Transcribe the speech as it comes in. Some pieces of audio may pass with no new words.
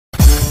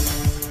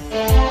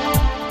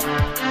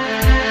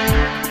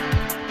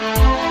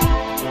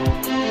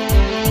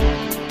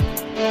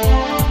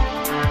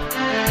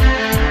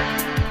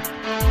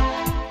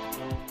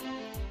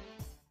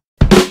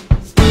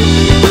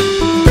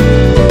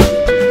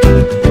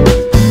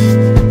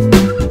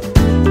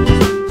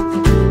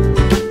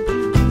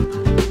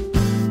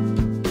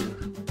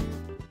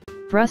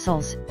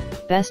Brussels,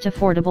 best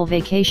affordable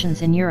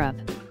vacations in Europe.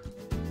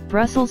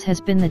 Brussels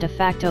has been the de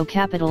facto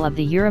capital of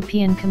the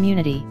European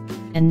Community,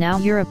 and now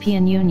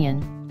European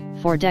Union,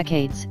 for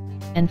decades,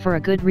 and for a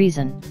good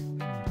reason.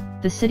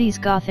 The city's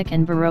Gothic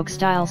and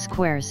Baroque-style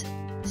squares,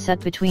 set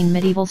between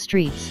medieval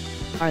streets,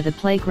 are the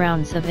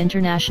playgrounds of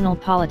international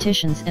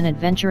politicians and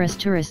adventurous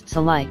tourists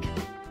alike.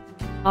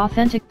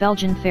 Authentic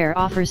Belgian fare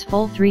offers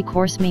full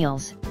three-course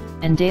meals,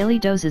 and daily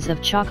doses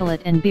of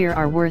chocolate and beer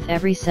are worth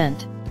every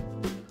cent.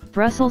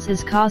 Brussels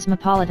is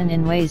cosmopolitan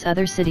in ways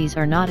other cities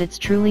are not. It's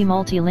truly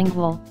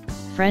multilingual,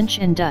 French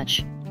and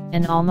Dutch,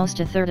 and almost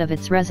a third of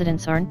its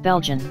residents aren't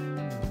Belgian.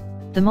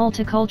 The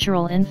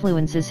multicultural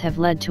influences have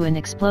led to an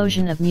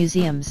explosion of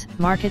museums,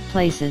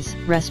 marketplaces,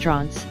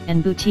 restaurants,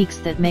 and boutiques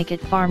that make it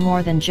far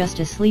more than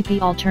just a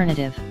sleepy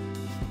alternative.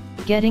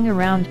 Getting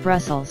around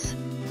Brussels.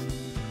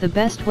 The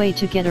best way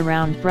to get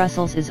around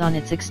Brussels is on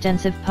its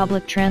extensive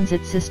public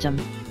transit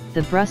system,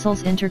 the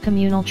Brussels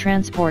Intercommunal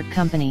Transport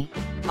Company,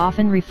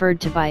 often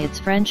referred to by its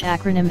French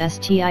acronym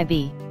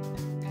STIB.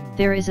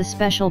 There is a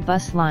special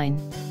bus line,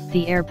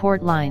 the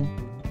Airport Line,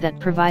 that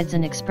provides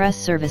an express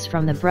service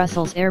from the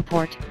Brussels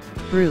Airport,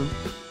 BRU,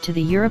 to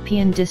the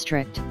European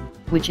District,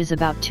 which is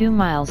about 2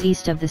 miles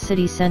east of the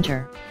city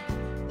centre.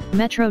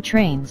 Metro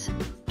trains,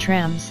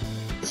 trams,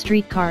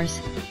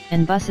 streetcars,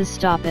 and buses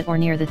stop at or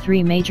near the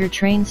 3 major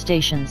train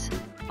stations,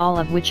 all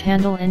of which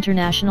handle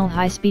international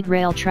high-speed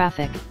rail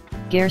traffic.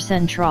 Gare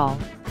Centrale,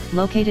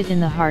 located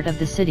in the heart of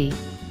the city,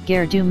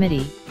 Gare du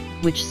Midi,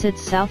 which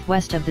sits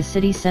southwest of the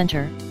city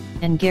centre,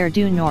 and Gare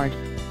du Nord,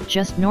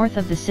 just north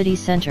of the city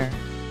centre.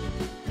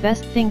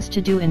 Best things to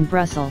do in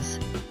Brussels.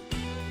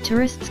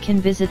 Tourists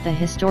can visit the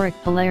historic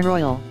Palais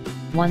Royal,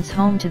 once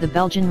home to the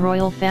Belgian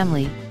royal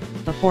family,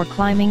 before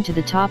climbing to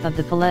the top of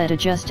the Palais de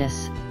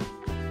Justice.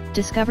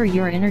 Discover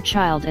your inner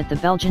child at the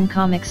Belgian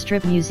Comic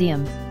Strip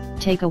Museum,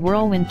 take a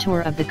whirlwind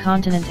tour of the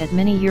continent at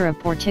Mini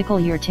Europe, or tickle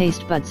your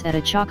taste buds at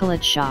a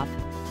chocolate shop.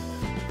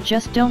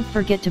 Just don't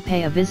forget to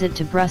pay a visit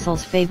to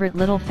Brussels' favorite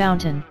little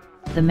fountain,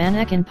 the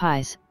Mannequin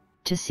Pies,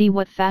 to see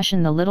what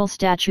fashion the little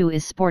statue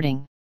is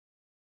sporting.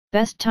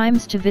 Best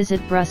times to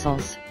visit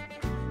Brussels.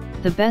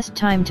 The best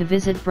time to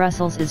visit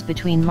Brussels is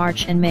between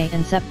March and May,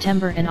 and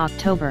September and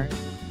October,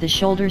 the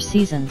shoulder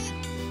seasons.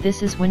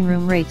 This is when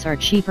room rates are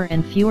cheaper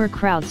and fewer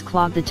crowds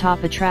clog the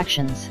top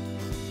attractions.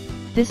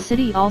 This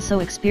city also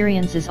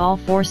experiences all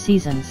 4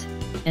 seasons,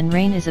 and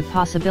rain is a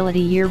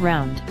possibility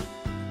year-round.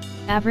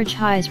 Average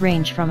highs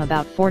range from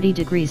about 40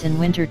 degrees in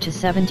winter to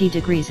 70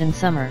 degrees in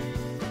summer.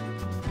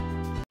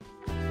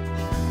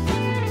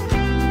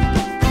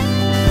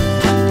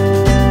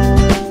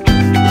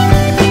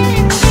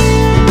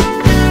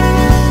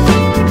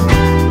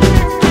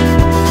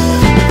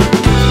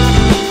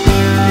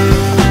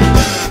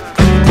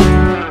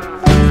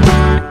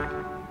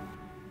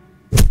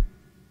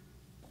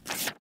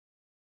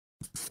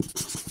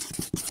 You